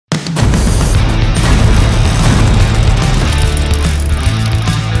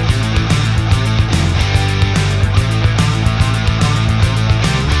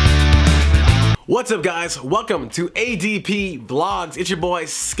What's up, guys? Welcome to ADP Vlogs. It's your boy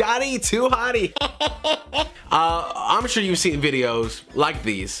Scotty Too Hottie. I'm sure you've seen videos like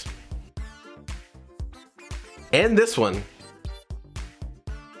these and this one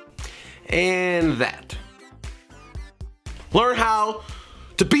and that. Learn how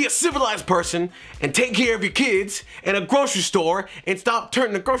to be a civilized person and take care of your kids in a grocery store and stop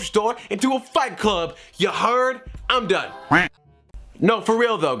turning the grocery store into a fight club. You heard? I'm done. No, for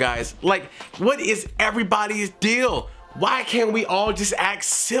real though, guys. Like, what is everybody's deal? Why can't we all just act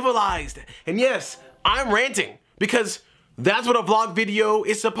civilized? And yes, I'm ranting because that's what a vlog video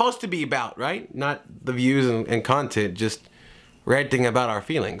is supposed to be about, right? Not the views and content, just ranting about our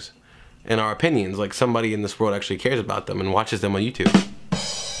feelings and our opinions, like somebody in this world actually cares about them and watches them on YouTube.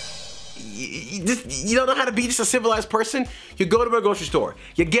 You don't know how to be just a civilized person? You go to a grocery store,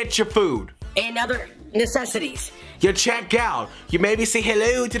 you get your food. And other necessities. You check out. You maybe say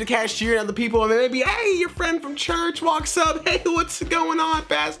hello to the cashier and other people, and maybe, hey, your friend from church walks up. Hey, what's going on,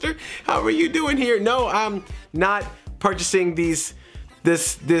 pastor? How are you doing here? No, I'm not purchasing this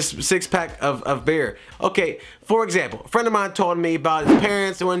 6-pack of beer. Okay, for example, a friend of mine told me about his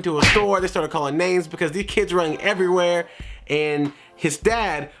parents. They went to a store. They started calling names because these kids running everywhere, and his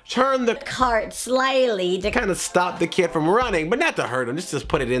dad turned the cart slyly to kind of stop the kid from running, but not to hurt him, just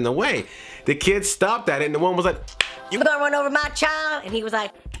put it in the way. The kid stopped at it, and the woman was like, "You gonna run over my child?" And he was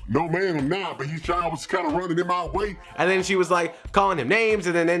like, "No, man, I'm not, but his child was kind of running in my way." And then she was like calling him names,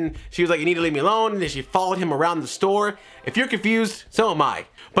 and then she was like, "You need to leave me alone," and then she followed him around the store. If you're confused, so am I.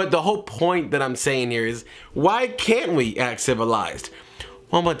 But the whole point that I'm saying here is, why can't we act civilized?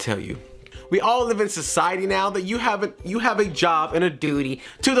 Well, I'm gonna tell you. We all live in society now that you have a job and a duty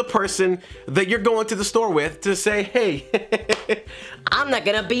to the person that you're going to the store with to say, hey, I'm not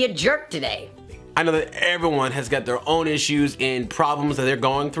gonna be a jerk today. I know that everyone has got their own issues and problems that they're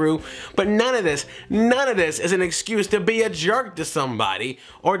going through, but none of this is an excuse to be a jerk to somebody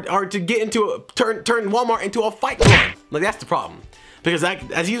or to get into turn Walmart into a fight club. Like, that's the problem. Because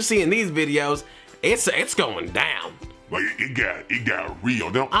as you see in these videos, it's going down. Like, it got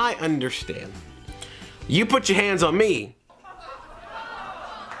real. Don't I understand. You put your hands on me.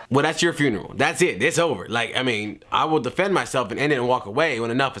 Well, that's your funeral. That's it. It's over. Like, I mean, I will defend myself and end it and walk away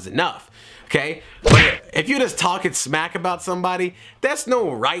when enough is enough. Okay? But if you're just talking smack about somebody, that's no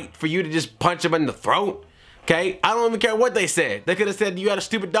right for you to just punch them in the throat. Okay? I don't even care what they said. They could have said you had a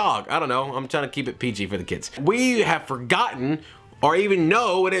stupid dog. I don't know. I'm trying to keep it PG for the kids. We have forgotten or even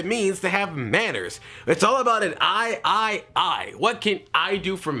know what it means to have manners. It's all about an I. What can I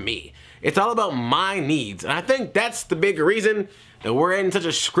do for me? It's all about my needs. And I think that's the big reason that we're in such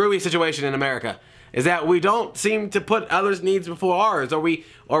a screwy situation in America, is that we don't seem to put others' needs before ours, or we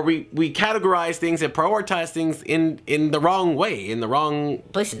categorize things and prioritize things in the wrong way, in the wrong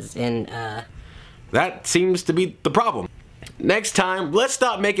places. And that seems to be the problem. Next time, let's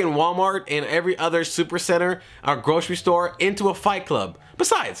stop making Walmart and every other supercenter, our grocery store, into a fight club.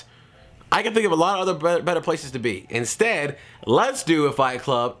 Besides, I can think of a lot of other better places to be. Instead, let's do a fight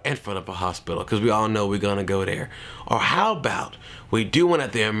club in front of a hospital, because we all know we're gonna go there. Or how about we do one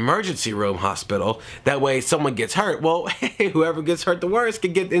at the emergency room hospital? That way, if someone gets hurt, well, hey, whoever gets hurt the worst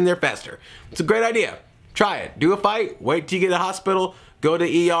can get in there faster. It's a great idea. Try it. Do a fight, wait till you get to the hospital, go to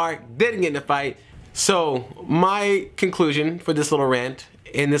the ER, then get in a fight. So, my conclusion for this little rant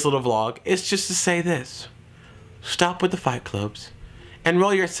in this little vlog is just to say this. Stop with the fight clubs.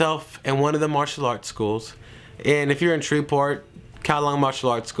 Enroll yourself in one of the martial arts schools. And if you're in Shreveport, Kowloon Martial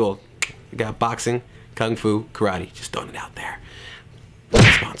Arts School. You got boxing, kung fu, karate. Just throwing it out there.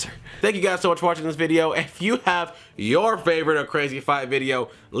 Sponsor. Thank you guys so much for watching this video. If you have your favorite or crazy fight video,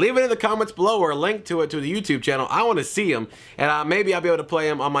 leave it in the comments below or a link to it to the YouTube channel. I want to see them, and maybe I'll be able to play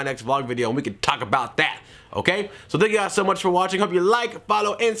them on my next vlog video and we can talk about that. Okay? So thank you guys so much for watching. Hope you like,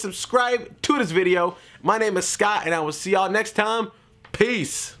 follow, and subscribe to this video. My name is Scott, and I will see y'all next time.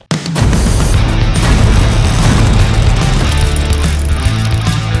 Peace.